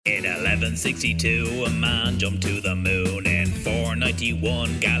In 1162, a man jumped to the moon. In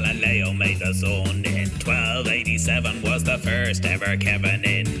 491, Galileo made the sun. In 1287 was the first ever Kevin.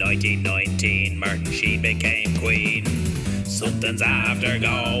 In 1919, Martin Sheen became queen. Something's after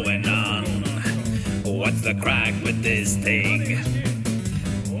going on. What's the crack with this thing?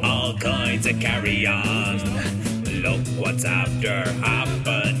 All kinds of carry on. Look what's after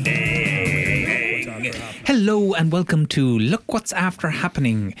happening. Hello and welcome to Look What's After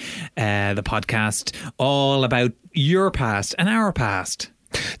Happening, the podcast all about your past and our past.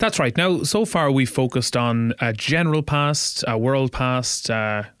 That's right. Now, so far we've focused on a general past, a world past,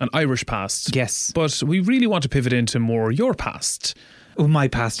 an Irish past. Yes. But we really want to pivot into more your past. Oh, my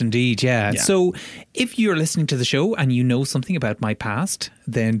past indeed, yeah. So if you're listening to the show and you know something about my past,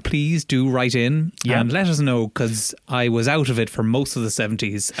 then please do write in and let us know, because I was out of it for most of the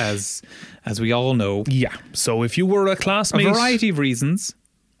 70s, as we all know. Yeah. So if you were a classmate... A variety of reasons.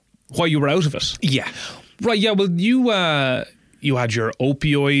 Why you were out of it. Yeah. Right, yeah, well, you had your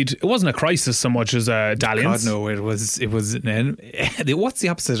opioid... It wasn't a crisis so much as a dalliance. God, no, it was what's the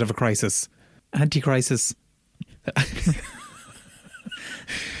opposite of a crisis? Anti-crisis.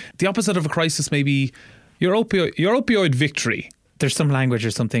 The opposite of a crisis, maybe your opioid victory. There's some language or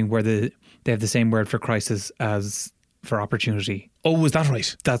something where they have the same word for crisis as for opportunity. Oh, is that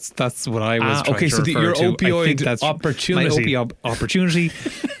right? That's what I was trying okay, to so refer your to. opioid opportunity. My opportunity.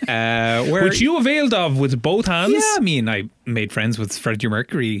 Where, which you availed of with both hands. Yeah, I mean, I made friends with Freddie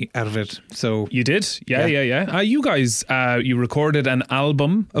Mercury out of it. So you did? Yeah. You guys, you recorded an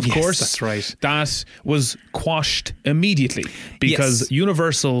album, of course. That's right. That was quashed immediately because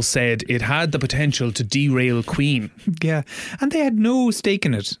Universal said it had the potential to derail Queen. Yeah, and they had no stake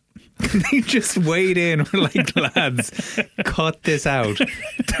in it. They just weighed in and were like, lads, cut this out.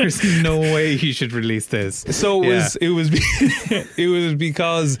 There's no way you should release this. So it was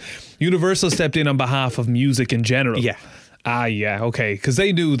because Universal stepped in on behalf of music in general. Yeah. Okay. Because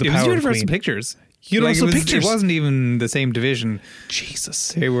they knew the power of Queen. It was Universal Pictures. Universal Pictures. It wasn't even the same division.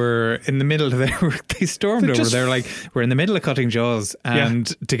 Jesus. They were in the middle. They stormed over. They're like, we're in the middle of cutting Jaws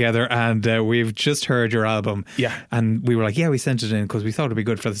together, and we've just heard your album. Yeah. And we were like, we sent it in because we thought it'd be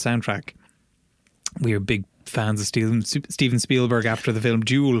good for the soundtrack. We were big fans of Steven Spielberg after the film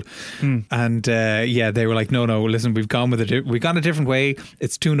Duel. And they were like, no, listen, we've gone a different way.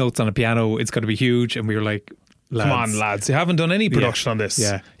 It's 2 notes on a piano. It's going to be huge. And we were like, lads. Come on, lads. You haven't done any production on this.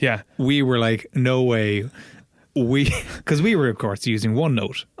 Yeah. We were like, no way. Because we were, of course, using 1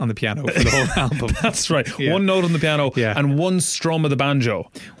 note on the piano for the whole album. That's right. 1 note on the piano and 1 strum of the banjo.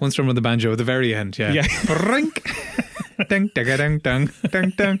 1 strum of the banjo at the very end, yeah. Rink. Ding, ding, ding, ding,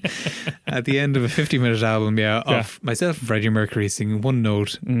 ding, ding. At the end of a 50-minute album, of myself and Freddie Mercury singing 1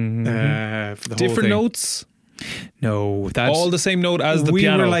 note for the whole Different thing. Notes? No, all the same note as the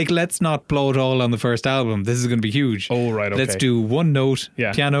piano. We were like, let's not blow it all on the first album. This is going to be huge. Oh, right, okay. Let's do 1 note,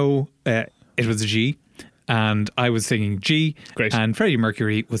 piano. It was a G, and I was singing G. Great. And Freddie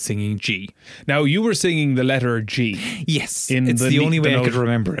Mercury was singing G. Now, you were singing the letter G. Yes. It's the only way I could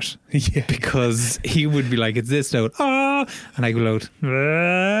remember it. Yeah. Because he would be like, it's this note, and I go out,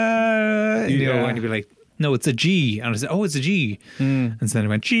 and he'd be like, no, it's a G. And I said, it's a G. And so then I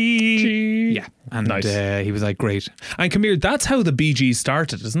went, G. Yeah. And nice. He was like, great. And come here, that's how the Bee Gees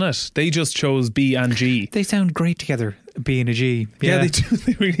started, isn't it? They just chose B and G. They sound great together, B and a G. Yeah, they do.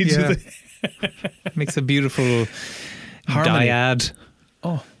 They really do. Makes a beautiful harmony. Dyad.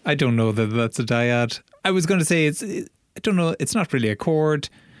 Oh, I don't know that that's a dyad. I was going to say I don't know. It's not really a chord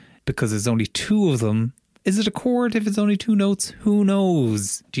because there's only 2 of them. Is it a chord if it's only 2 notes? Who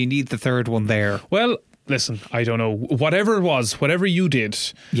knows? Do you need the 3rd one there? Well, listen, I don't know. Whatever it was, whatever you did,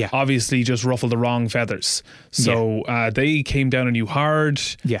 obviously just ruffled the wrong feathers. So they came down on you hard.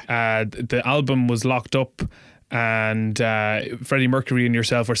 Yeah. The album was locked up. And Freddie Mercury and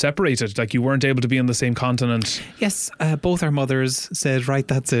yourself were separated. Like, you weren't able to be on the same continent. Yes, both our mothers said, right,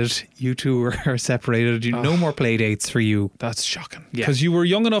 that's it. You two are separated. No more play dates for you. That's shocking. Because you were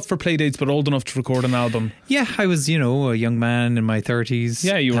young enough for play dates, but old enough to record an album. Yeah, I was, a young man in my 30s.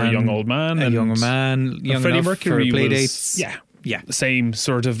 Yeah, you were a young old man. A young man, young Freddie enough Mercury for play dates. Yeah. The same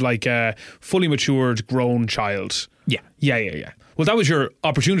sort of like a fully matured, grown child. Yeah. Well, that was your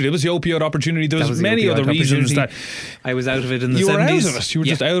opportunity. It was the opioid opportunity. There was many other reasons that I was out of it in the 70s. You were out of it. You were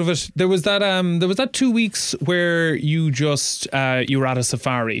just out of it. There was that 2 weeks where you just you were at a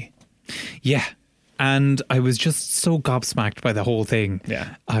safari. Yeah. And I was just so gobsmacked by the whole thing.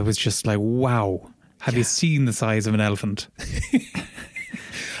 Yeah. I was just like, wow. Have you seen the size of an elephant?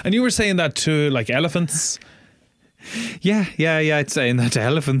 And you were saying that to like elephants. Yeah. I'd say that to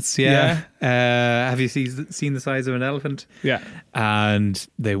elephants. Yeah. Have you seen the size of an elephant? Yeah. And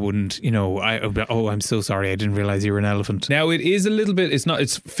they wouldn't, I'm so sorry, I didn't realize you were an elephant. Now it is a little bit. It's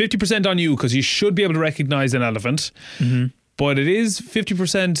 50% on you because you should be able to recognize an elephant. Mm-hmm. But it is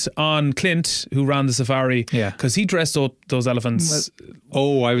 50% on Clint, who ran the safari. Yeah. Because he dressed up those elephants.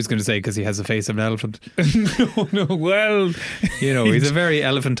 Well, I was going to say because he has the face of an elephant. No. Well, he's a very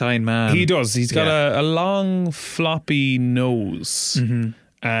elephantine man. He does. He's got a long, floppy nose.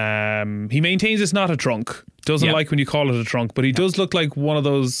 Mm-hmm. He maintains it's not a trunk. Doesn't like when you call it a trunk, but he does look like one of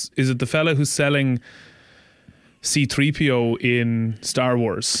those. Is it the fella who's selling C-3PO in Star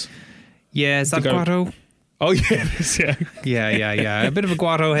Wars? Yeah, is that Guato? Oh, yeah. Yeah. A bit of a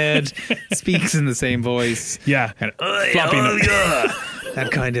Guato head, speaks in the same voice. Yeah. Floppy. That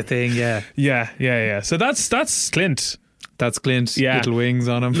kind of thing, yeah. Yeah. So that's Clint. That's Clint. Yeah. Little wings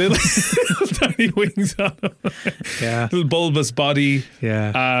on him. Little tiny wings on him. Yeah. Little bulbous body.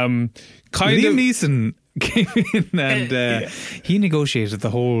 Yeah. Liam Neeson came in and he negotiated the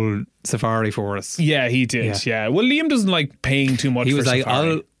whole safari for us. Yeah, he did. Yeah. Well, Liam doesn't like paying too much. He was for like,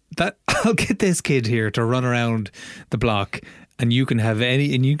 safari. I'll get this kid here to run around the block, and you can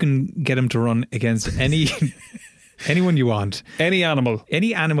get him to run against anyone you want, any animal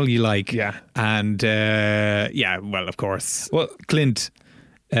you like. Yeah, and well, of course, Clint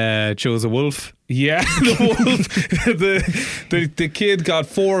chose a wolf. Yeah, the wolf. the kid got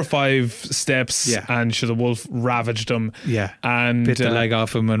 4 or 5 steps, and the wolf ravaged him. Yeah, and bit the leg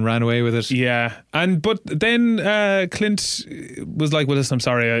off him and ran away with it. Yeah, but then Clint was like, "Well, listen, I'm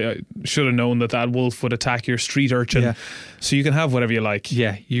sorry, I should have known that wolf would attack your street urchin. Yeah. So you can have whatever you like.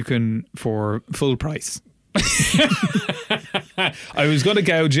 Yeah, you can for full price." I was going to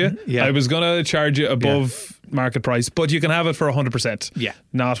gouge you. Yeah. I was going to charge you above market price, but you can have it for 100%. Yeah,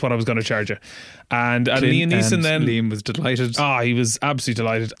 not what I was going to charge you. And Liam Neeson then. Liam was delighted. He was absolutely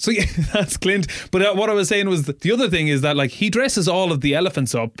delighted. So yeah, that's Clint. But what I was saying was the other thing is that he dresses all of the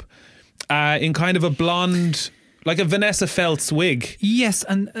elephants up in kind of a blonde, like a Vanessa Feltz wig. Yes,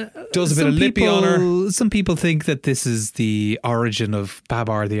 and does a bit of lippy on her. Some people think that this is the origin of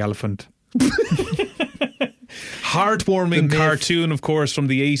Babar the elephant. Heartwarming cartoon, of course, from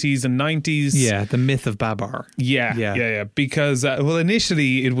the 80s and 90s. Yeah, the myth of Babar. Yeah. Because,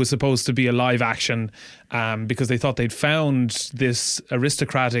 initially it was supposed to be a live action because they thought they'd found this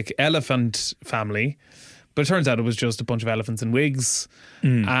aristocratic elephant family. But it turns out it was just a bunch of elephants in wigs.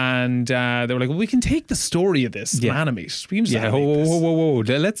 And they were like, well, we can take the story of this and animate. We can just animate this. Whoa.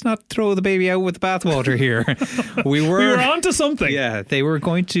 Let's not throw the baby out with the bathwater here. We were onto something. Yeah, they were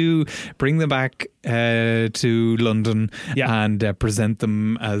going to bring them back to London and present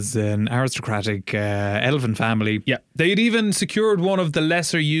them as an aristocratic elephant family. Yeah, they'd even secured one of the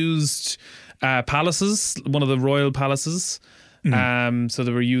lesser used palaces, one of the royal palaces. So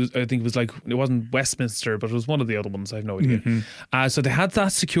they were used. I think it wasn't Westminster, but it was one of the other ones. I have no idea. So they had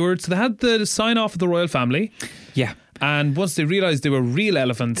that secured. So they had the sign off of the royal family. Yeah. And once they realised they were real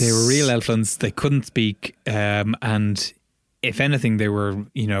elephants, they couldn't speak, and if anything, they were,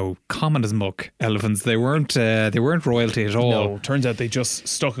 common as muck elephants. They weren't royalty at all. No, turns out they just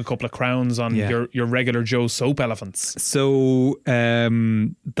stuck a couple of crowns on your regular Joe soap elephants. So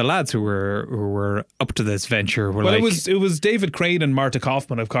the lads who were up to this venture were it was David Crane and Marta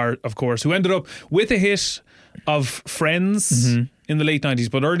Kaufman, of course, who ended up with a hit of Friends in the late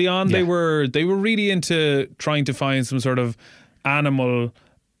 90s. But early on, they were really into trying to find some sort of animal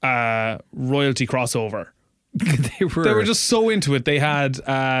royalty crossover. They were just so into it. They had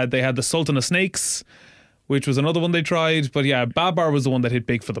the Sultan of Snakes, which was another one they tried. But yeah, Babar was the one that hit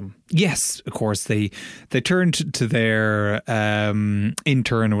big for them. Yes, of course. They turned to their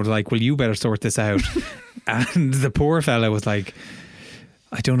intern and was like, well, you better sort this out. And the poor fella was like,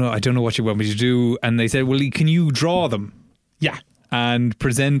 I don't know what you want me to do. And they said, well, can you draw them? Yeah. And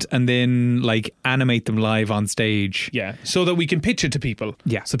present and then animate them live on stage. Yeah, so that we can pitch it to people.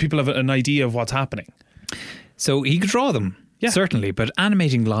 Yeah. So people have an idea of what's happening. So he could draw them, certainly, but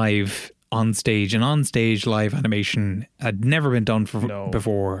animating live on stage, and on stage live animation had never been done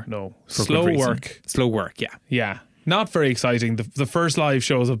before. No, slow work, yeah. Yeah, not very exciting. The first live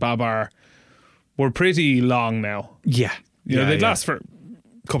shows of Babar were pretty long now. Yeah. They'd last for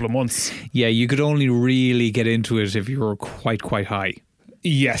a couple of months. Yeah, you could only really get into it if you were quite high.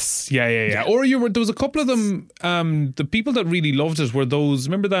 Yes, yeah. Or there was a couple of them. The people that really loved it were those.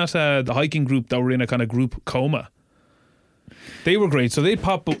 Remember that the hiking group that were in a kind of group coma. They were great. So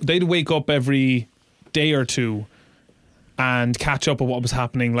they'd wake up every day or two and catch up on what was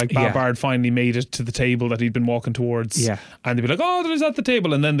happening. Like Babar had finally made it to the table that he'd been walking towards. Yeah, and they'd be like, "Oh, there's at the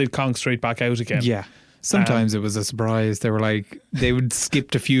table," and then they'd conk straight back out again. Yeah. Sometimes it was a surprise. They were like, they would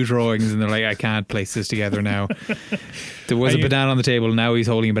skip a few drawings and they're like, I can't place this together now. There was a banana on the table. Now he's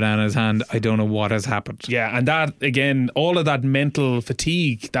holding a banana in his hand. I don't know what has happened. Yeah, and that, again, all of that mental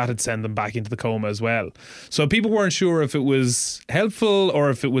fatigue, that had sent them back into the coma as well. So people weren't sure if it was helpful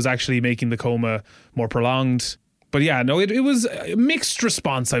or if it was actually making the coma more prolonged. But yeah, no, it was a mixed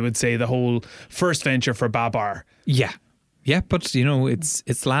response, I would say, the whole first venture for Babar. Yeah. Yeah, but, you know,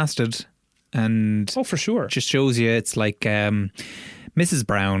 it's lasted. And oh, for sure, just shows you it's like Mrs.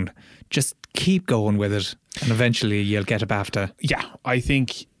 Brown. Just keep going with it, and eventually you'll get a BAFTA. Yeah, I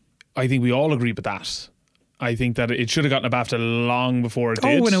think we all agree with that. I think that it should have gotten a BAFTA long before it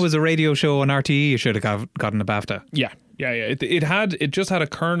did. Oh, when it was a radio show on RTE, it should have gotten a BAFTA. Yeah. It just had a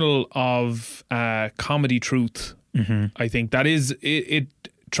kernel of comedy truth. Mm-hmm. I think that is it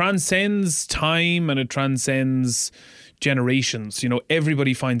transcends time and it transcends generations. You know,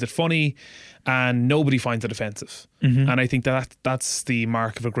 everybody finds it funny and nobody finds it offensive. Mm-hmm. And I think that's the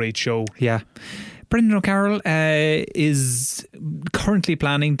mark of a great show. Yeah. Brendan O'Carroll is currently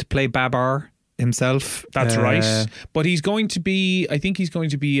planning to play Babar himself. That's right. But he's going to be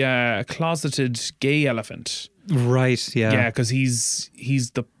a closeted gay elephant. Right, yeah. Yeah, because he's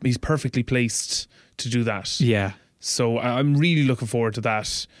perfectly placed to do that. Yeah. So I'm really looking forward to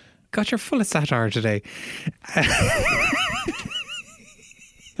that. God, you're full of satire today.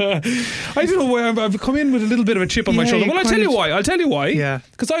 I don't know why I've come in with a little bit of a chip on my shoulder. Well, I'll tell you why. Yeah.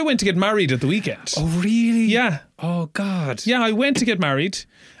 Because I went to get married at the weekend. Oh, really? Yeah. Oh, God. Yeah, I went to get married.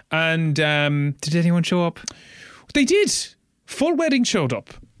 And did anyone show up? They did. Full wedding showed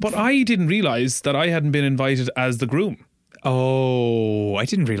up. But I didn't realise that I hadn't been invited as the groom. Oh, I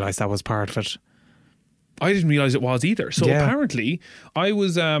didn't realise that was part of it. I didn't realise it was either. So apparently I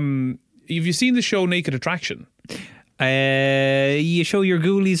was... have you seen the show Naked Attraction? You show your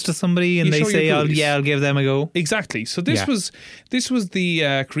ghoulies to somebody and they say, I'll give them a go. Exactly. So this was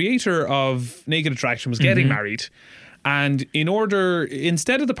the creator of Naked Attraction was getting married. And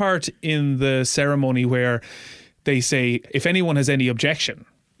instead of the part in the ceremony where they say, if anyone has any objection,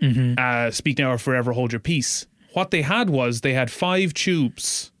 speak now or forever hold your peace. What they had 5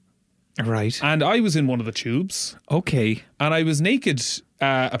 tubes. Right. And I was in one of the tubes. Okay. And I was naked,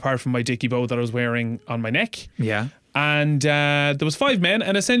 apart from my dicky bow that I was wearing on my neck. Yeah. And there was 5 men,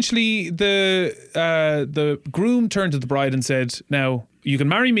 and essentially the groom turned to the bride and said, now, you can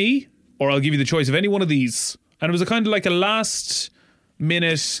marry me, or I'll give you the choice of any one of these. And it was a kind of like a last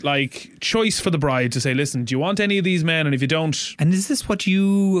minute choice for the bride to say, listen, do you want any of these men? And if you don't... And is this what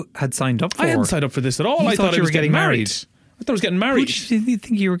you had signed up for? I hadn't signed up for this at all. I thought I was getting married. I thought I was getting married. Who did you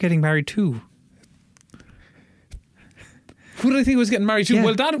think you were getting married to? Who did I think I was getting married to? Yeah.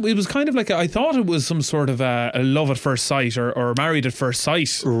 Well, it was kind of like I thought it was some sort of a love at first sight or married at first sight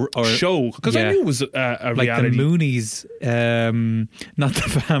show, because I knew it was a like reality. The Moonies, not the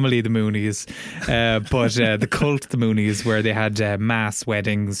family, the Moonies, but the cult, the Moonies, where they had mass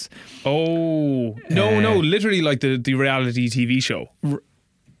weddings. Oh no, literally like the reality TV show,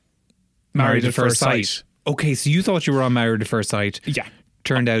 Married at First Sight. Okay, so you thought you were on Married at First Sight. Yeah.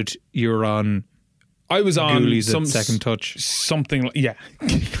 Turned out you were on... I was on Ghoulies some at Second Touch. Something like... Yeah.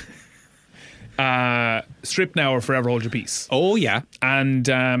 Strip Now or Forever Hold Your Peace. Oh, yeah. And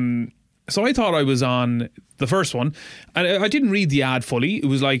so I thought I was on the first one. And I didn't read the ad fully. It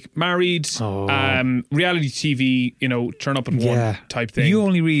was like married, reality TV, turn up at one type thing. You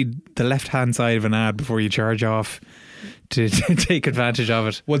only read the left-hand side of an ad before you charge off to take advantage of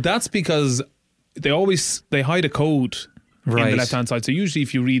it. Well, that's because... They hide a code in the left hand side. So usually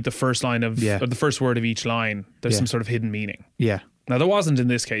if you read the first line of or the first word of each line, there's some sort of hidden meaning. Yeah. Now there wasn't in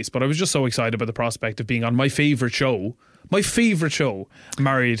this case, but I was just so excited about the prospect of being on my favourite show,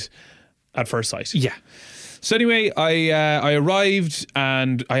 Married at First Sight. Yeah. So anyway, I arrived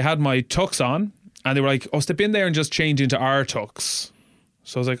and I had my tux on, and they were like, "Oh, step in there and just change into our tux."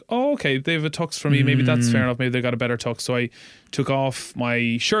 So I was like, oh, okay, they have a tux for me. Maybe that's fair enough. Maybe they got a better tux. So I took off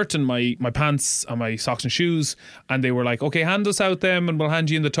my shirt and my pants and my socks and shoes. And they were like, okay, hand us out them and we'll hand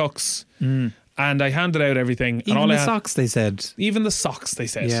you in the tux. And I handed out everything. Even and the socks, they said. Even the socks, they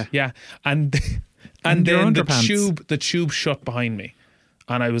said. Yeah. Yeah. And then the tube shut behind me.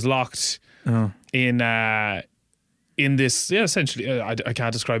 And I was locked in this, essentially, I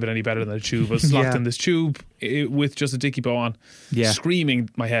can't describe it any better than a tube. I was locked in this tube with just a dicky bow on, screaming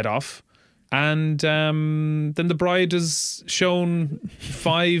my head off. And then the bride has shown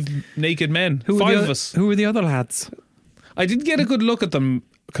 5 naked men, 5 of us. Who were the other lads? I didn't get a good look at them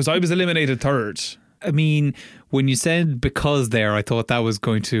because I was eliminated third. I mean, when you said because there, I thought that was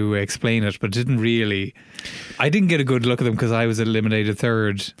going to explain it, but it didn't really. I didn't get a good look at them because I was eliminated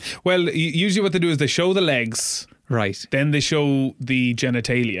third. Well, usually what they do is they show the legs, Right. then they show the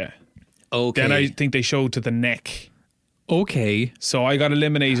genitalia. Okay. Then I think they show to the neck. Okay. So I got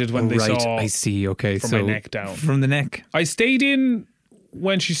eliminated when they right. saw I see. Okay. from so my neck down. From the neck. I stayed in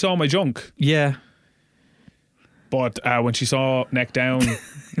when she saw my junk, Yeah. but when she saw neck down,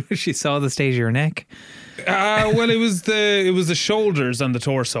 She saw the stage of your neck. well, it was the shoulders and the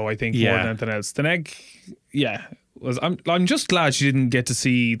torso. I think more Yeah. than anything else. The neck, yeah. I'm just glad she didn't get to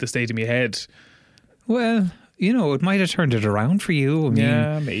see the state of my head. Well, you know, it might have turned it around for you. I mean,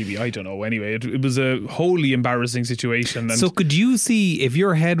 Yeah, maybe, I don't know. Anyway, it was a wholly embarrassing situation. And so could you see, if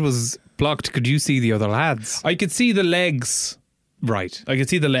your head was blocked, could you see the other lads? I could see the legs. Right. I could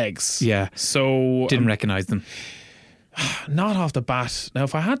see the legs. Yeah. So Didn't recognise them. not off the bat. Now,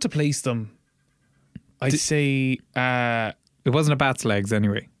 if I had to place them, I'd say It wasn't a bat's legs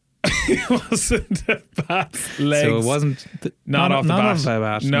anyway. it wasn't a bat's legs. So it wasn't. Not off the bat. Off a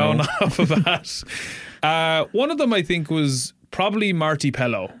bat. No, not off a bat. One of them, I think, was probably Marty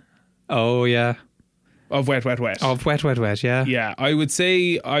Pello Oh, yeah. of Wet, Wet, Wet. Of Wet, Wet, Wet, yeah. Yeah, I would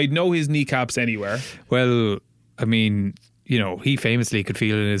say I know his kneecaps anywhere. Well, I mean, you know, he famously could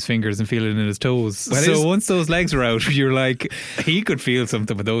feel it in his fingers and feel it in his toes. Well, so his- once those legs were out, you're like, he could feel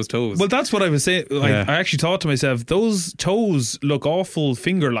something with those toes. Well, that's what I was saying. Yeah. I actually thought to myself, those toes look awful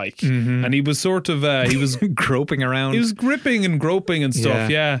finger-like. Mm-hmm. And he was sort of, he was groping around. he was gripping and groping and stuff,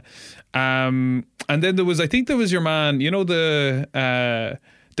 yeah. And then I think there was your man, you know, the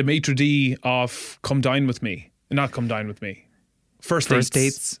maitre d' of Come Dine With Me. Not Come Dine With Me. First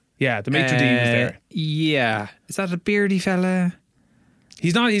Dates. Yeah, the maitre d' was there. Yeah. Is that a beardy fella?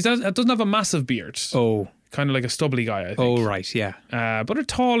 He doesn't have a massive beard. Oh. Kind of like a stubbly guy, I think. Oh, right. Yeah. But a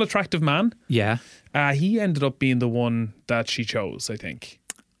tall, attractive man. Yeah. He ended up being the one that she chose, I think.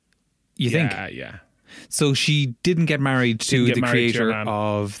 You think? Yeah. So she didn't get married to Didn't get the married to your creator man.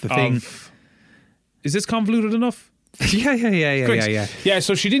 of the thing. Is this convoluted enough? Yeah. Yeah,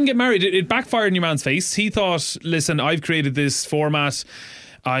 so she didn't get married. It backfired in your man's face. He thought, listen, I've created this format.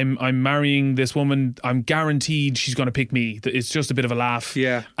 I'm marrying this woman. I'm guaranteed she's going to pick me. It's just a bit of a laugh.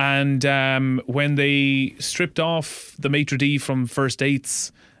 Yeah. And when they stripped off the maitre d' from First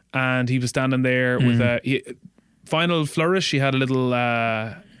Dates and he was standing there with a final flourish, he had a little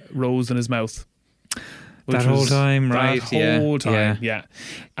rose in his mouth. That whole time, right? That whole time, yeah.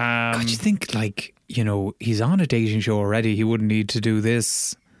 God, you think, like, you know, he's on a dating show already. He wouldn't need to do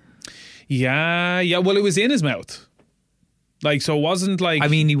this. Yeah. Well, it was in his mouth. Like, so it wasn't like... I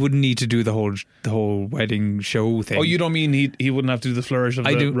mean, he wouldn't need to do the whole wedding show thing. Oh, you don't mean he wouldn't have to do the flourish of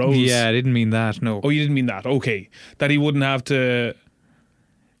the rose? Yeah, I didn't mean that, no. Oh, you didn't mean that. Okay. That he wouldn't have to...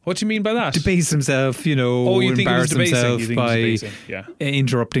 What do you mean by that? Debase himself, you know, Oh, you think it was embarrass debasing? himself You think it by was debasing? Yeah.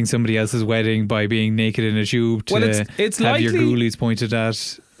 interrupting somebody else's wedding by being naked in a tube to Well, it's have your likely- ghoulies pointed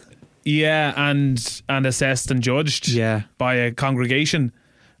at. Yeah, and assessed and judged Yeah. by a congregation.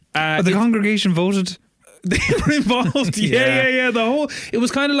 But the congregation voted. They were involved. Yeah. The whole... It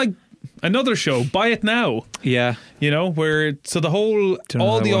was kind of like another show, Buy It Now. Yeah. You know, where... So the whole... Don't know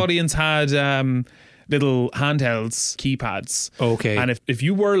All that the one. audience had little handhelds, keypads. Okay. And if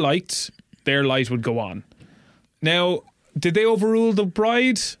you were liked, their light would go on. Now, did they overrule the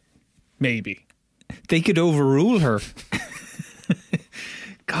bride? Maybe. They could overrule her.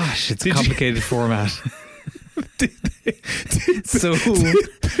 Gosh, it's a complicated format. So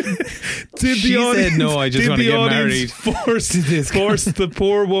Did she said, "No, I just want to get married." Force the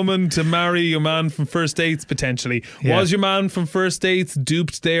poor woman to marry a man from First Dates potentially. Yeah. Was your man from First Dates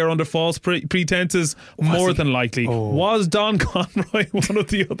duped there under false pretenses? More he? than likely. Oh. Was Don Conroy one of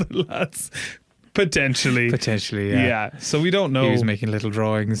the other lads? Potentially. yeah. So we don't know. He was making little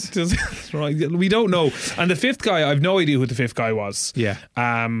drawings. We don't know. And the fifth guy, I've no idea who the fifth guy was. Yeah.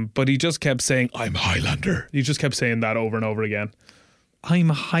 But he just kept saying, "I'm Highlander." He just kept saying that over and over again.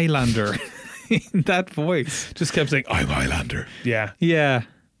 I'm a Highlander in that voice. Just kept saying, "I'm Highlander." Yeah. Yeah.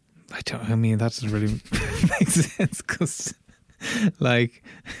 I mean, that doesn't really make sense because, like,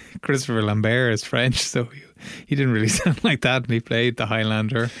 Christopher Lambert is French, so he didn't really sound like that when he played the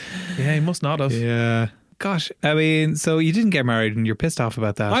Highlander. Yeah, he must not have. Yeah. Gosh, I mean, so you didn't get married and you're pissed off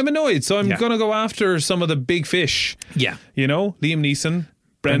about that. I'm annoyed, so I'm Yeah. going to go after some of the big fish. Yeah. You know, Liam Neeson,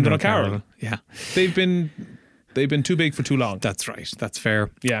 Brendan O'Carroll. Yeah. They've been too big for too long. That's right. That's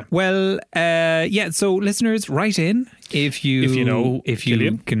fair. Yeah. Well, yeah. So, listeners, write in if you know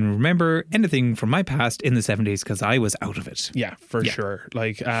Killian. can remember anything from my past in the 70s, because I was out of it. Yeah, for sure.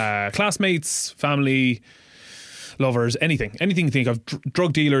 Like classmates, family, lovers, anything you think of,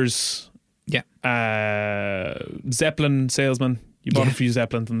 drug dealers, Yeah. Zeppelin salesman. You bought a few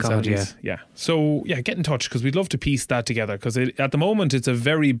Zeppelins in the God, 70s. Yeah. So, yeah, get in touch because we'd love to piece that together because at the moment it's a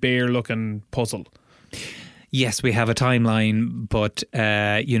very bare-looking puzzle. Yes, we have a timeline, but,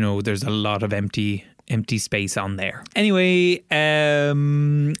 there's a lot of empty space on there. Anyway,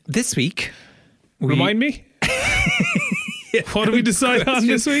 this week... Remind me? What did we decide on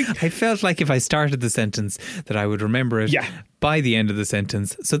this week? I felt like if I started the sentence that I would remember it by the end of the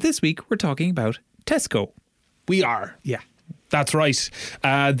sentence. So this week we're talking about Tesco. We are. Yeah. That's right.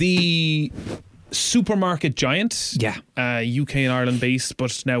 The supermarket giant. Yeah. UK and Ireland based,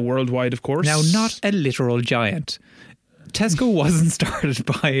 but now worldwide, of course. Now, not a literal giant. Tesco wasn't started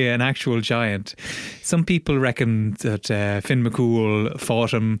by an actual giant. Some people reckon that Finn McCool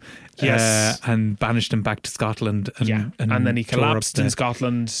fought him and banished him back to Scotland. And then he collapsed in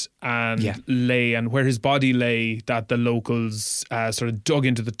Scotland and lay, and where his body lay, that the locals sort of dug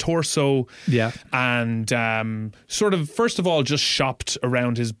into the torso and sort of, first of all, just shopped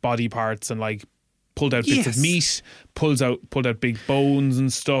around his body parts and like pulled out bits of meat, pulled out big bones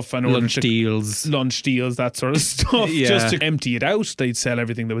and stuff, and lunch deals, that sort of stuff, just to empty it out. They'd sell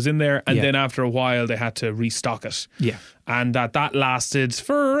everything that was in there, and then after a while they had to restock it. Yeah, and that lasted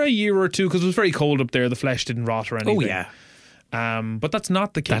for a year or two because it was very cold up there. The flesh didn't rot or anything. Oh yeah. But that's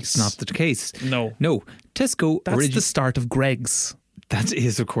not the case. That's not the case. No. Tesco. That's the start of Greggs. That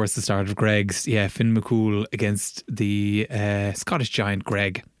is, of course, the start of Greggs. Yeah, Finn McCool against the Scottish giant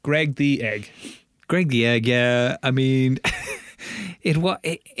Greg. Greg the Egg. Greg the Egg, yeah. I mean, it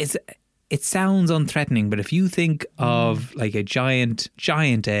sounds unthreatening, but if you think of like a giant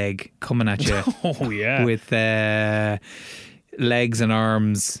egg coming at you, with legs and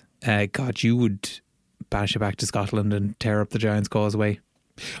arms, God, you would bash it back to Scotland and tear up the Giant's Causeway.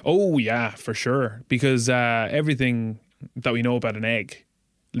 Oh yeah, for sure. Because everything that we know about an egg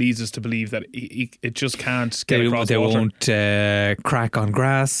leads us to believe that it just can't get across water. They won't crack on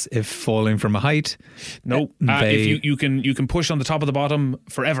grass if falling from a height. Nope. If you can push on the top of the bottom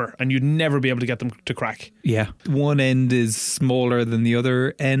forever and you'd never be able to get them to crack. Yeah. One end is smaller than the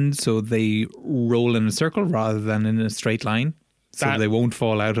other end, so they roll in a circle rather than in a straight line. So they won't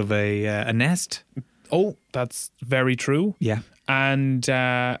fall out of a nest. Oh, that's very true. Yeah.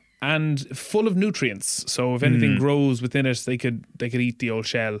 And full of nutrients. So if anything grows within it, they could eat the old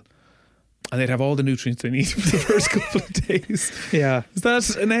shell, and they'd have all the nutrients they need for the first couple of days. Yeah, is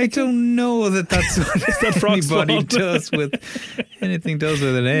that an egg? I don't know that's what that frog anybody does with anything does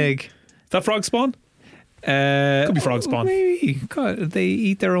with an egg. Is that frog spawn? Could be frog spawn. Maybe. God, they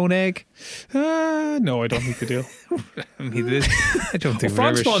eat their own egg. No, I don't think they do. I mean, I don't think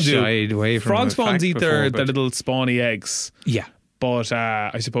frog spawn shied away from frog spawns eat their but little spawny eggs. Yeah. But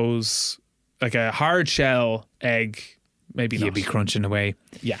I suppose like a hard shell egg, maybe not. You'd be crunching away.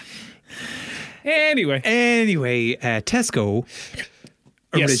 Yeah. Anyway, Tesco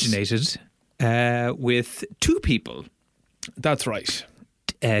originated with two people. That's right.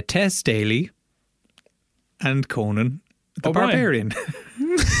 Tess Daly and Conan the Barbarian.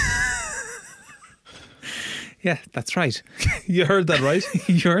 Yeah, that's right. You heard that right.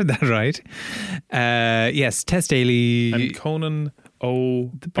 You heard that right. Yes, Tess Daly and Conan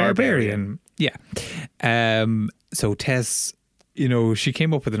the Barbarian. Yeah. So Tess, she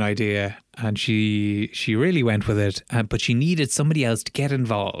came up with an idea and she really went with it, but she needed somebody else to get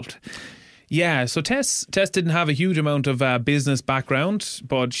involved. Yeah, so Tess didn't have a huge amount of business background,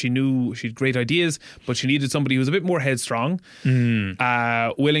 but she knew she had great ideas, but she needed somebody who was a bit more headstrong,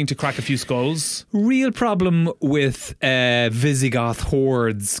 willing to crack a few skulls. Real problem with Visigoth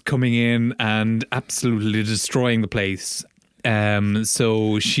hordes coming in and absolutely destroying the place.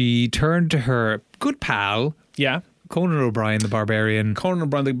 So she turned to her good pal. Yeah. Conan O'Brien the Barbarian. Conan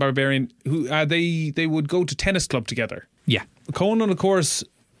O'Brien the Barbarian, who they would go to tennis club together. Yeah. Conan, of course,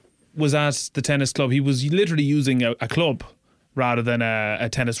 was at the tennis club. He was literally using a club rather than a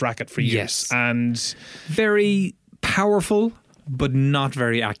tennis racket for years. Yes. And very powerful, but not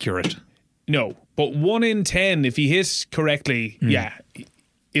very accurate. No, but 1 in 10, if he hit correctly,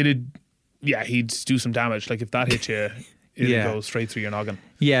 he'd do some damage. Like if that hit you, it'd go straight through your noggin.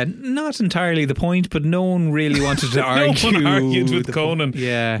 Yeah, not entirely the point, but no one really wanted to argue. No one argued with Conan.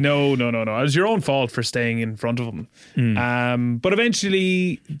 Yeah. No. It was your own fault for staying in front of him. But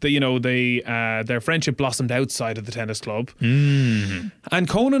eventually, their friendship blossomed outside of the tennis club. And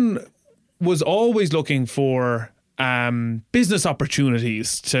Conan was always looking for business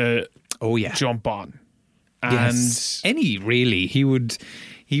opportunities to jump on. And really. He would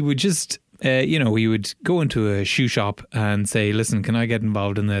just... he would go into a shoe shop and say, listen, can I get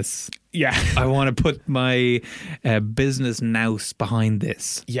involved in this? Yeah. I want to put my business nous behind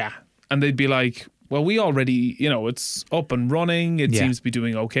this. Yeah. and they'd be like, well, we already, it's up and running. It seems to be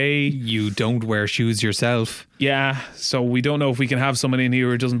doing okay. You don't wear shoes yourself. Yeah, so we don't know if we can have someone in here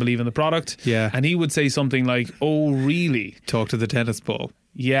who doesn't believe in the product. Yeah. And he would say something like, oh, really? Talk to the tennis ball.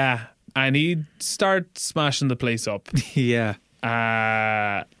 Yeah. And he'd start smashing the place up. Yeah.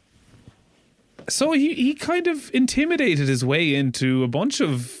 So he kind of intimidated his way into a bunch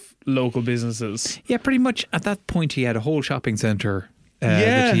of local businesses. Yeah, pretty much at that point he had a whole shopping centre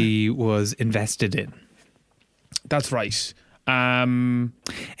that he was invested in. That's right.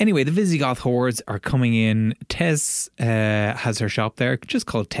 Anyway, the Visigoth hordes are coming in. Tess has her shop there, just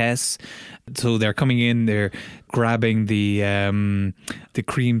called Tess. So they're coming in, they're grabbing the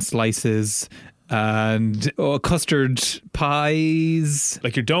cream slices and custard pies.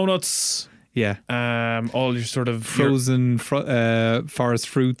 Like your donuts. Yeah. All your sort of frozen forest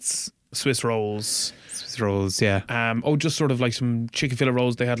fruits. Swiss rolls. Rolls, yeah. Just sort of like some chicken fillet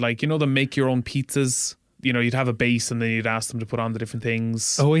rolls. They had like, the make your own pizzas. You'd have a base and then you'd ask them to put on the different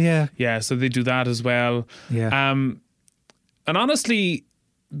things. Oh, yeah. Yeah, so they do that as well. Yeah. And honestly,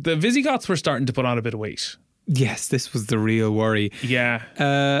 the Visigoths were starting to put on a bit of weight. Yes, this was the real worry.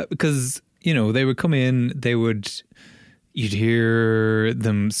 Yeah. Because, they would come in, you'd hear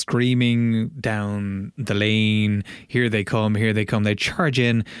them screaming down the lane. Here they come. They'd charge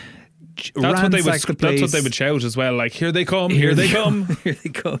in. That's what they would shout as well. Like, here they come. Here they come. Here they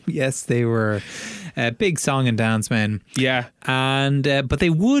come. Yes, they were big song and dance men. Yeah. And but they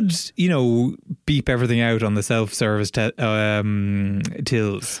would, beep everything out on the self-service tills.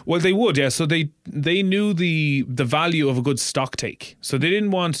 Well, they would, yeah. So they knew the value of a good stock take. So they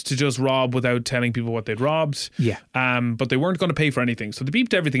didn't want to just rob without telling people what they'd robbed. Yeah. But they weren't going to pay for anything. So they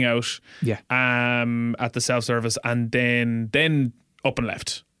beeped everything out. Yeah. At the self-service, and then up and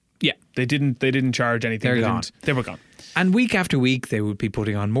left. Yeah. They didn't charge anything. They were gone. And week after week, they would be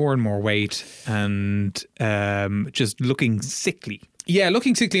putting on more and more weight and just looking sickly. Yeah,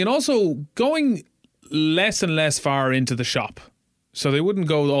 looking sickly, and also going less and less far into the shop. So they wouldn't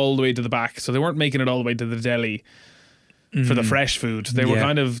go all the way to the back. So they weren't making it all the way to the deli for the fresh food.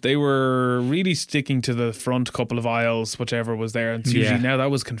 They were really sticking to the front couple of aisles, whichever was there. And it's usually now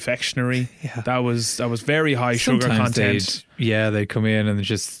that was confectionery. Yeah. That was very high sugar content. They'd come in and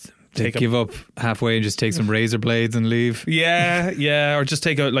they'd give up halfway and just take some razor blades and leave. Yeah, or just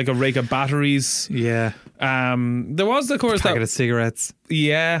take a rake of batteries. Yeah. There was, of course, packet of cigarettes.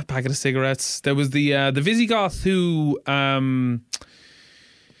 Yeah, packet of cigarettes. There was the Visigoth who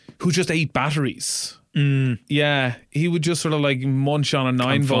just ate batteries. Yeah, he would just sort of like munch on a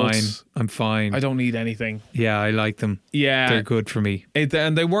 9 volt. I'm fine. I don't need anything. Yeah, I like them. Yeah, they're good for me.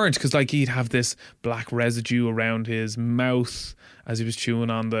 And they weren't, because like he'd have this black residue around his mouth as he was chewing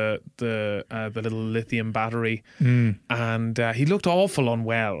on the little lithium battery, and he looked awful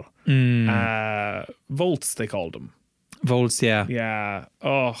unwell. Volts, they called him. Volts, yeah. Yeah.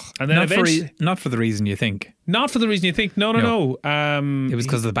 Oh, and then not for the reason you think. Not for the reason you think. No. It was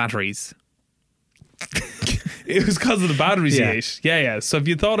because of the batteries. It was because of the batteries he ate. Yeah. So if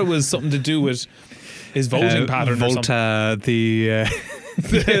you thought it was something to do with his voting pattern Volta, or something.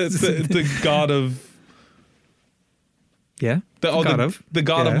 The god of... Yeah. The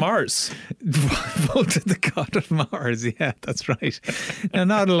god of Mars. Volta, the god of Mars. Yeah, that's right. Now,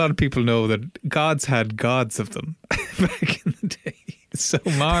 not a lot of people know that gods had gods of them back in the day. So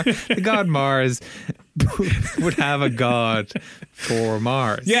the god Mars would have a god for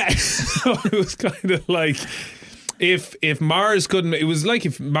Mars. Yeah. So it was kind of like if Mars couldn't... It was like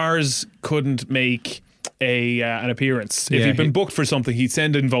if Mars couldn't make an appearance. If he'd been booked for something, he'd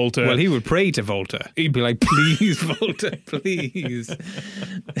send in Volta. Well, he would pray to Volta. He'd be like, please, Volta, please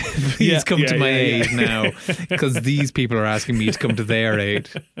come to my aid now, because these people are asking me to come to their aid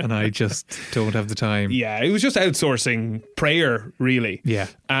and I just don't have the time. Yeah, it was just outsourcing prayer, really. Yeah.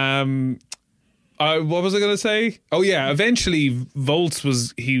 What was I going to say? Oh yeah, eventually Volts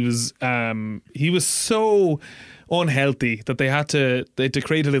was so unhealthy that they had to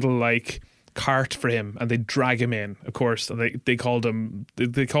create a little like cart for him, and they drag him in, of course, and they call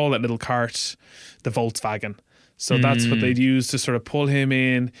that little cart the Volkswagen. So that's what they'd use to sort of pull him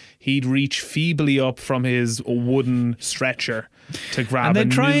in. He'd reach feebly up from his wooden stretcher to grab and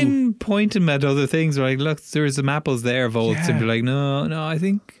they'd try and point him at other things, like, look, there's some apples there, Volts, and be like, no, I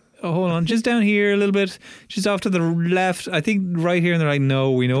think, hold on, just down here a little bit, just off to the left, I think right here. And they're like,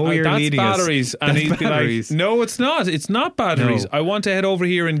 no, we know where you're leading us. Batteries. And he'd be like, no, it's not batteries. No. I want to head over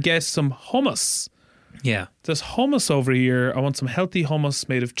here and get some hummus. Yeah. There's hummus over here. I want some healthy hummus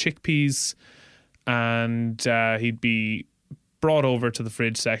made of chickpeas. And he'd be brought over to the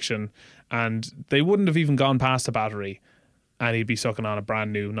fridge section, and they wouldn't have even gone past the battery. and he'd be sucking on a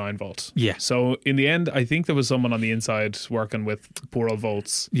brand new 9-volt. Yeah. So in the end, I think there was someone on the inside working with poor old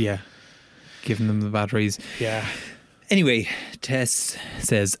volts. Yeah. Giving them the batteries. Yeah. Anyway, Tess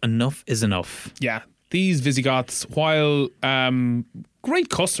says enough is enough. Yeah. These Visigoths, while great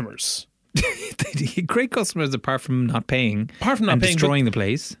customers. Great customers apart from not paying. Apart from not and paying, destroying the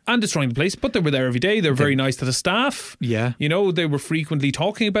place. And destroying the place. But they were there every day. They were very nice to the staff. Yeah. You know, they were frequently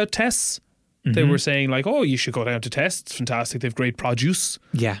talking about Tess. They were saying like, oh, you should go down to Tess. It's fantastic. They have great produce.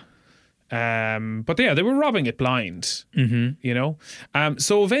 Yeah. But yeah, they were robbing it blind. You know?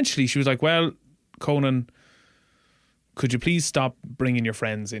 So eventually she was like, well, Conan, could you please stop bringing your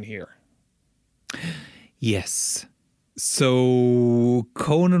friends in here? Yes. So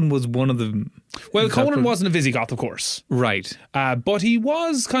Conan was one of them. Well, Conan wasn't a Visigoth, of course. Right. But he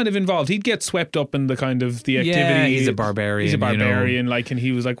was kind of involved. He'd get swept up in the kind of the activity. Yeah, he's a barbarian. He's a barbarian, you know. and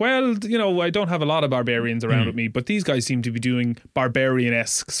he was like, well, you know, I don't have a lot of barbarians around with me, but these guys seem to be doing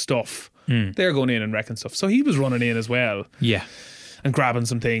barbarian-esque stuff. They're going in and wrecking stuff. So he was running in as well. Yeah. And grabbing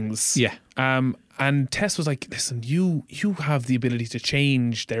some things. Yeah. And Tess was like, listen, you have the ability to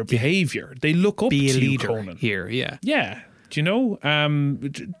change their behaviour. They look up Be a to you, leader Conan. here, yeah. Yeah. Do you know?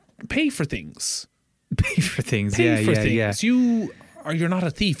 Pay for things. Pay for things, Pay for yeah. things. You're not a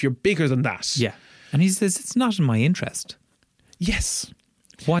thief. You're bigger than that. Yeah. And he says, it's not in my interest. Yes.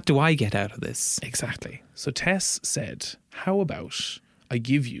 What do I get out of this? Exactly. So Tess said, how about I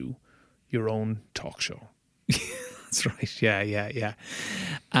give you your own talk show? That's right. Yeah.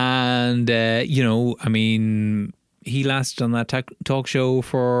 And, you know, I mean, he lasted on that talk show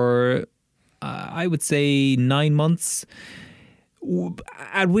for, I would say, 9 months.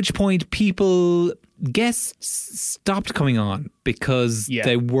 At which point guests stopped coming on because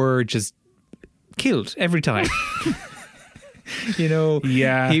they were just killed every time. You know,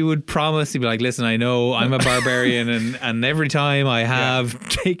 he would promise, he'd be like, listen, I know I'm a barbarian and every time I have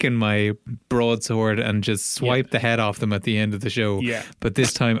taken my broadsword and just swiped the head off them at the end of the show. Yeah. But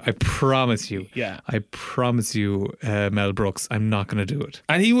this time, I promise you, Mel Brooks, I'm not going to do it.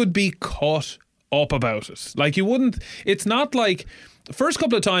 And he would be caught up about it. Like, you wouldn't, it's not like, the first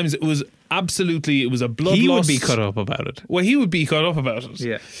couple of times it was a bloodlust. He would be cut up about it. Well, he would be cut up about it.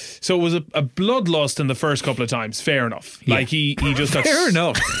 Yeah. So it was a bloodlust in the first couple of times. Fair enough. Yeah. Like he just got fair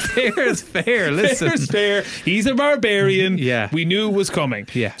enough. Fair is fair. Listen. Fair is fair. He's a barbarian. Yeah. We knew it was coming.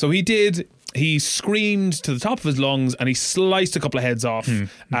 Yeah. So he did. He screamed to the top of his lungs and he sliced a couple of heads off.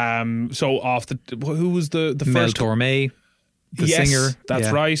 So off who was the Mel first? Torme. The singer. That's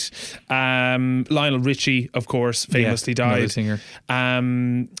right. Lionel Richie, of course, famously died. Another singer.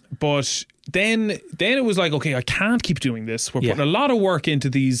 But then it was like, okay, I can't keep doing this. We're putting a lot of work into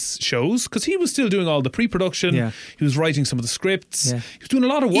these shows because he was still doing all the pre-production. Yeah. He was writing some of the scripts. Yeah. He was doing a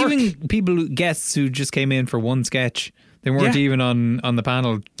lot of work. Even guests who just came in for one sketch, they weren't even on the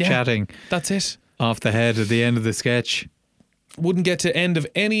panel chatting. That's it. Off the head at the end of the sketch. Wouldn't get to end of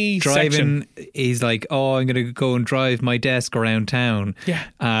any driving section. He's like, oh, I'm going to go and drive my desk around town. Yeah.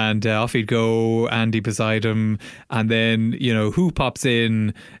 And off he'd go, Andy beside him, and then, you know, who pops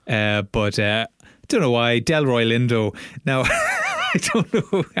in, but don't know why, Delroy Lindo. Now I don't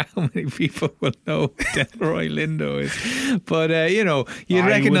know how many people will know who Delroy Lindo is, but you know, you'd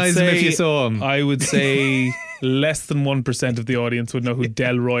recognise him if you saw him. I would say less than 1% of the audience would know who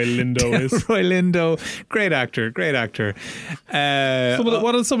Delroy Lindo is. Delroy Lindo, great actor.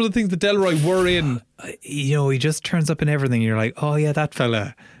 What are some of the things that Delroy were in? You know, he just turns up in everything. You're like, oh yeah, that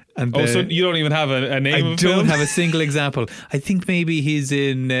fella. And so you don't even have a name of I don't have a single example. I think maybe he's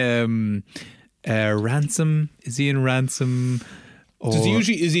in Ransom. Is he in Ransom?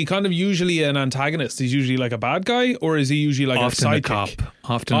 Is he kind of usually an antagonist? He's usually like a bad guy, or is he usually like often a a sidekick? cop?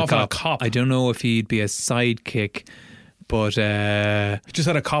 Often a cop. I don't know if he'd be a sidekick, but he just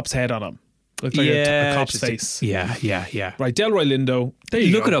had a cop's head on him. Looked like a cop's face. Yeah. Right, Delroy Lindo. There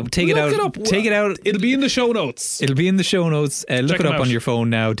you look go. it up. Take it out. It'll be in the show notes. It'll be in the show notes. Look it up out on your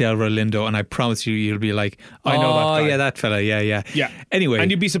phone now, Delroy Lindo, and I promise you'll be like, I know that guy. Yeah, that fella. Yeah. Anyway, and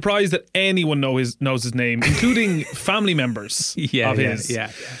you'd be surprised that anyone knows his name, including family members of his.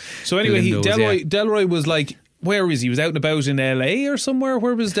 Yeah. So anyway, Lindos, Delroy was like, where is he? He was out and about in LA or somewhere.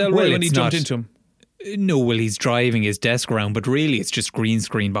 Where was Delroy when he jumped into him? No, well, he's driving his desk around, but really it's just green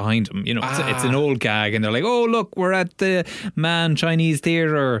screen behind him. You know, it's an old gag, and they're like, oh, look, we're at the Man Chinese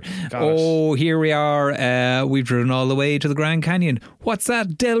Theatre. Here we are. We've driven all the way to the Grand Canyon. What's that?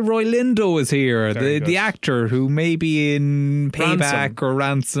 Delroy Lindo is here. The actor who may be in Payback or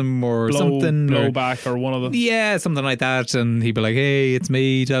Ransom or something. Blowback or one of them. Yeah, something like that. And he'd be like, hey, it's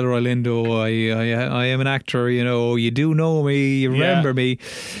me, Delroy Lindo. I am an actor, you know. You do know me. You remember me.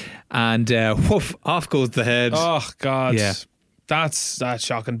 And woof, off goes the head. Oh, God. Yeah. That's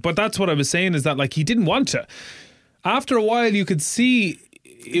shocking. But that's what I was saying, is that like he didn't want to. After a while, you could see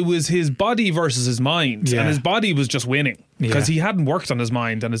it was his body versus his mind, Yeah. and his body was just winning because Yeah. he hadn't worked on his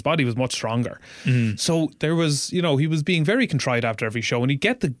mind, and his body was much stronger. So there was, he was being very contrite after every show, and he'd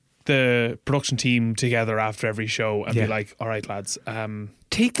get the production team together after every show and Yeah. be like, "All right, lads,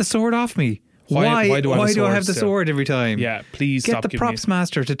 Take the sword off me. Why do I have the I have sword the still? sword every time? yeah, please Get stop the giving props me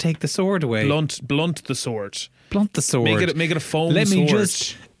master to take the sword away. blunt the sword, Blunt the sword. make it a foam Let sword." me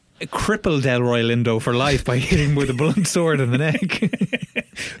just cripple Delroy Lindo for life by hitting him with a blunt sword in the neck.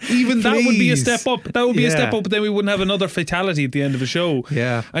 Even that would be a Please. step up. That would be a Yeah. step up, but then we wouldn't have another fatality at the end of the show.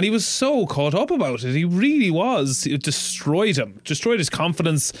 Yeah. And he was so caught up about it. He really was. It destroyed him, destroyed his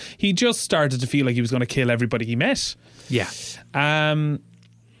confidence. He just started to feel like he was going to kill everybody he met. Yeah. Um,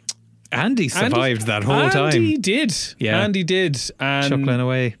 Andy survived that whole Andy time. did. Yeah. Andy did. And Chuckling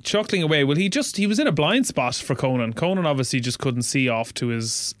away. chuckling away. Well, he was in a blind spot for Conan. Conan obviously just couldn't see off to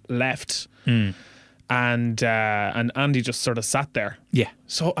his left. And Andy just sort of sat there. Yeah.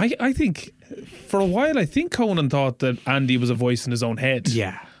 So I think for a while, I think Conan thought that Andy was a voice in his own head.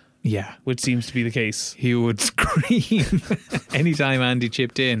 Yeah. Yeah. Which seems to be the case. He would scream. Anytime Andy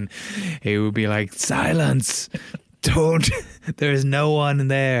chipped in, he would be like, "Silence. Don't. There's no one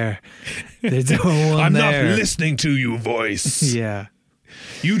there. There's no one there." listening to you, voice. Yeah.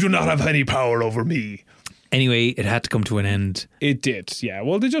 You do not have any power over me. Anyway, it had to come to an end. It did, yeah.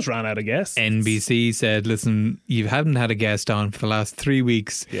 Well, they just ran out of guests. NBC said, "Listen, you haven't had a guest on for the last 3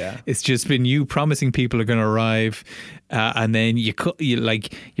 weeks. Yeah. It's just been you promising people are going to arrive, and then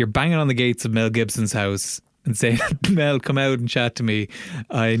you're banging on the gates of Mel Gibson's house and saying, 'Mel, come out and chat to me.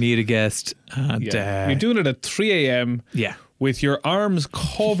 I need a guest.'" And Yeah. You're doing it at 3 a.m. yeah. with your arms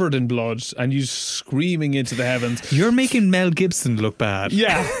covered in blood and you screaming into the heavens. You're making Mel Gibson look bad.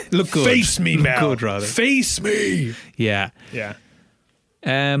 Yeah. Look good. Face me, Look Mel. good, rather. Face me. Yeah. Yeah.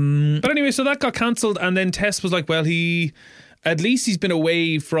 But But anyway, so that got cancelled, and then Tess was like, well, at least he's been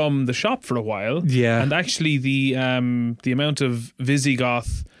away from the shop for a while. Yeah. And actually the amount of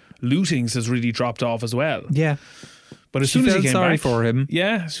Visigoth lootings has really dropped off as well. yeah. But as She soon as he felt came sorry back, for him.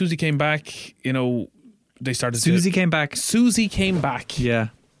 Yeah, as soon as he came back, they started Susie came back. Susie came back. Yeah.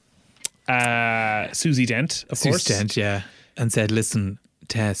 Susie Dent, of course. Susie Dent, yeah. And said, "Listen,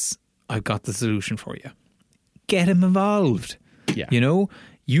 Tess, I've got the solution for you. Get him involved. Yeah.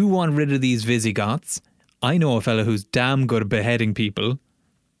 You want rid of these Visigoths. I know a fella who's damn good at beheading people,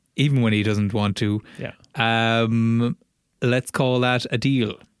 even when he doesn't want to. Yeah. Let's call that a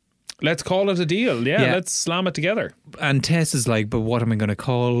deal." Let's call it a deal. Yeah, Yeah. let's slam it together. And Tess is like, "But what am I going to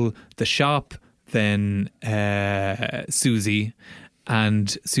call the shop then, Susie?"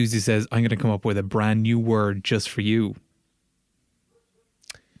 And Susie says, "I'm going to come up with a brand new word just for you.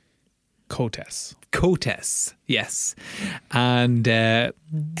 Cotes. Cotes." Yes. And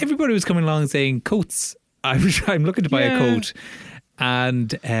everybody was coming along saying, "Coats. I'm looking to buy a coat."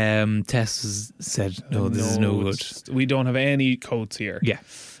 And Tess said, "No, this is no good." We don't have any coats here. Yeah.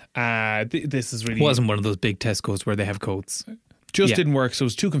 This is really It wasn't one of those big Tesco's where they have coats. just yeah. didn't work, so it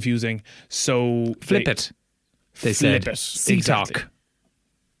was too confusing. So Flip it. They said, Flip it. C-Talk. Exactly.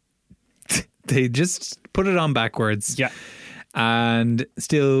 They just put it on backwards. Yeah. And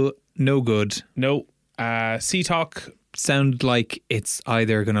still no good. No. C-Talk. Sound like it's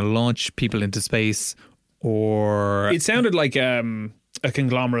either going to launch people into space or... It sounded like a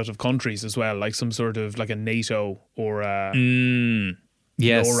conglomerate of countries as well, like some sort of like a NATO or a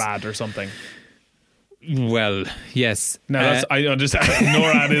yes. NORAD or something. Well, yes. No, I understand.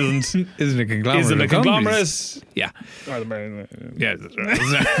 NORAD Isn't a conglomerate. isn't a of companies. conglomerate. Yeah. Yeah.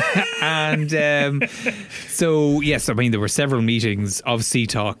 And so, yes, I mean, there were several meetings of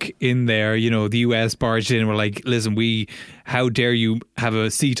C-Talk in there. The US barged in and were like, "Listen, how dare you have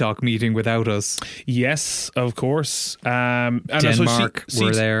a C-Talk meeting without us?" Yes, of course. And Denmark so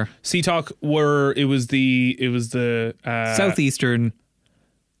were there. C-Talk it was the Southeastern.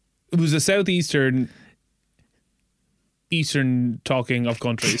 It was the Eastern talking of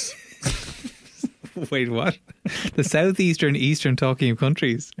countries. Wait, what? The Southeastern Eastern talking of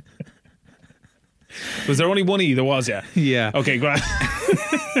countries. Was there only one E? There was, yeah. Yeah. Okay, great.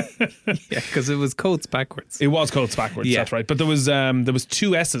 Yeah, because it was coats backwards. It was coats backwards, Yeah. that's right. But there was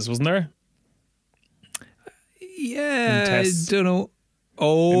 2 S's, wasn't there? Yeah, I Tess. don't know.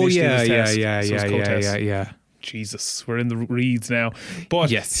 Oh, Initially it yeah, was yeah, Tess, yeah, so yeah, it's yeah, co-Tess. yeah. Jesus, we're in the reeds now.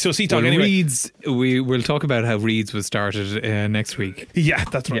 But Yes. so C-Talk Well, anyway. Reeds, we'll talk about how Reeds was started next week. Yeah,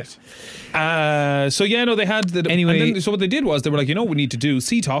 that's right. So they had the Anyway- and then, so what they did was they were like, we need to do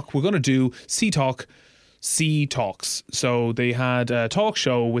C-Talk. We're going to do C-Talk Sea Talks. So they had a talk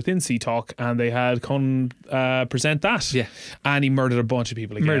show within Sea Talk, and they had Conan present that. Yeah. And he murdered a bunch of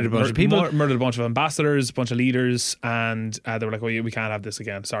people again. Murdered a bunch of people. Murdered a bunch of ambassadors, a bunch of leaders, and they were like, well, we can't have this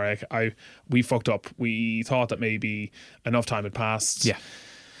again. Sorry, we fucked up. We thought that maybe enough time had passed. Yeah.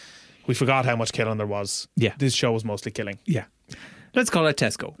 We forgot how much killing there was. Yeah. This show was mostly killing. Yeah. Let's call it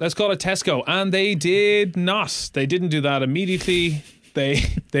Tesco. Let's call it Tesco. And they did not. They didn't do that immediately.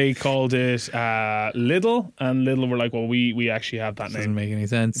 They called it Lidl, and Lidl were like, well, we actually have that Doesn't name. make any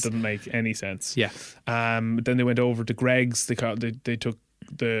sense. Doesn't make any sense. Yeah. Then they went over to Greggs. They took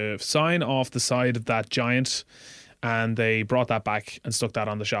the sign off the side of that Giant, and they brought that back and stuck that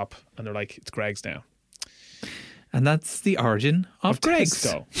on the shop. And they're like, it's Greggs now. And that's the origin of Greggs.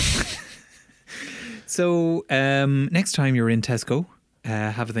 Tesco. So next time you're in Tesco,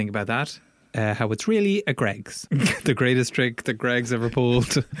 have a think about that. How it's really a Greggs. The greatest trick that Greggs ever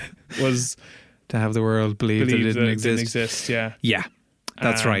pulled Was to have the world believe that it didn't exist. Yeah. Yeah,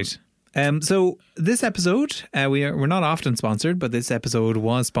 that's right. So this episode, we're not often sponsored, but this episode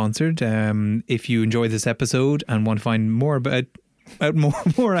was sponsored. If you enjoy this episode and want to find more about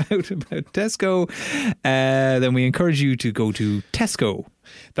Tesco, then we encourage you to go to Tesco.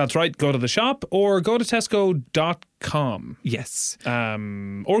 That's right. Go to the shop or go to Tesco.com. Yes.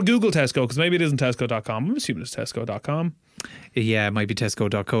 Or Google Tesco, because maybe it isn't Tesco.com. I'm assuming it's Tesco.com. Yeah, it might be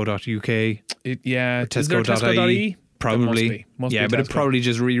tesco.co.uk. Yeah. Tesco.ie. Is there Tesco.ie? Probably. Must yeah, be but it Tesco. probably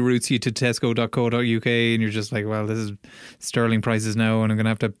just reroutes you to tesco.co.uk, and you're just like, well, this is sterling prices now, and I'm going to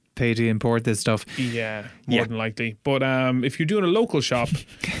have to pay to import this stuff. Yeah, more than likely. But if you're doing a local shop,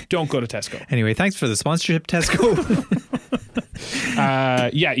 don't go to Tesco. Anyway, thanks for the sponsorship, Tesco.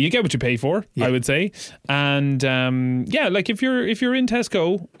 Yeah, you get what you pay for, I would say. And yeah, like if you're in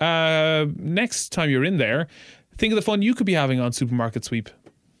Tesco, next time you're in there, think of the fun you could be having on Supermarket Sweep.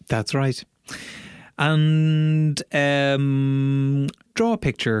 That's right. And draw a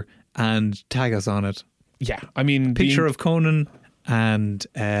picture and tag us on it. Yeah, I mean, Picture of Conan and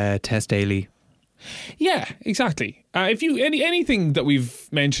Tess Daly. Yeah, exactly. If you anything that we've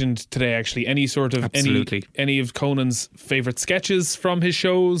mentioned today, actually, any sort of Absolutely. any of Conan's favorite sketches from his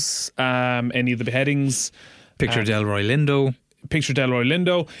shows, any of the beheadings, Picture Delroy Lindo. picture Delroy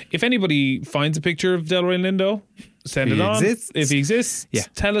Lindo. If anybody finds a picture of Delroy Lindo, send If it he on. exists. If he exists, Yeah.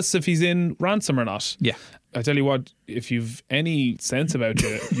 tell us if he's in Ransom or not. Yeah. I tell you what, if you've any sense about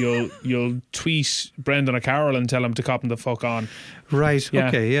you, you'll tweet Brendan O'Carroll and tell him to cop him the fuck on. Right. Yeah.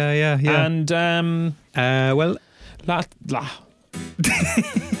 Okay. Yeah. And Well,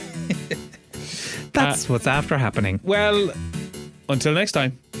 that's what's after happening. well, until next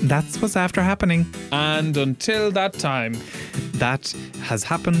time. That's what's after happening. And until that time, That has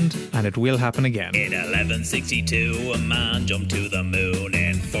happened, and it will happen again. In 1162, a man jumped to the moon.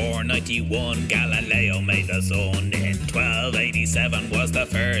 In 491, Galileo made the sun. In 1287 was the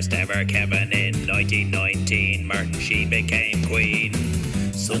first ever Kevin. In 1919, Martin Sheen became queen.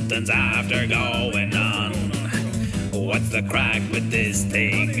 Something's after going on. What's the crack with this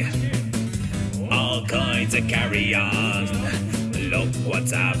thing? All kinds of carry on. Look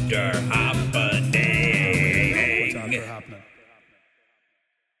what's after happening.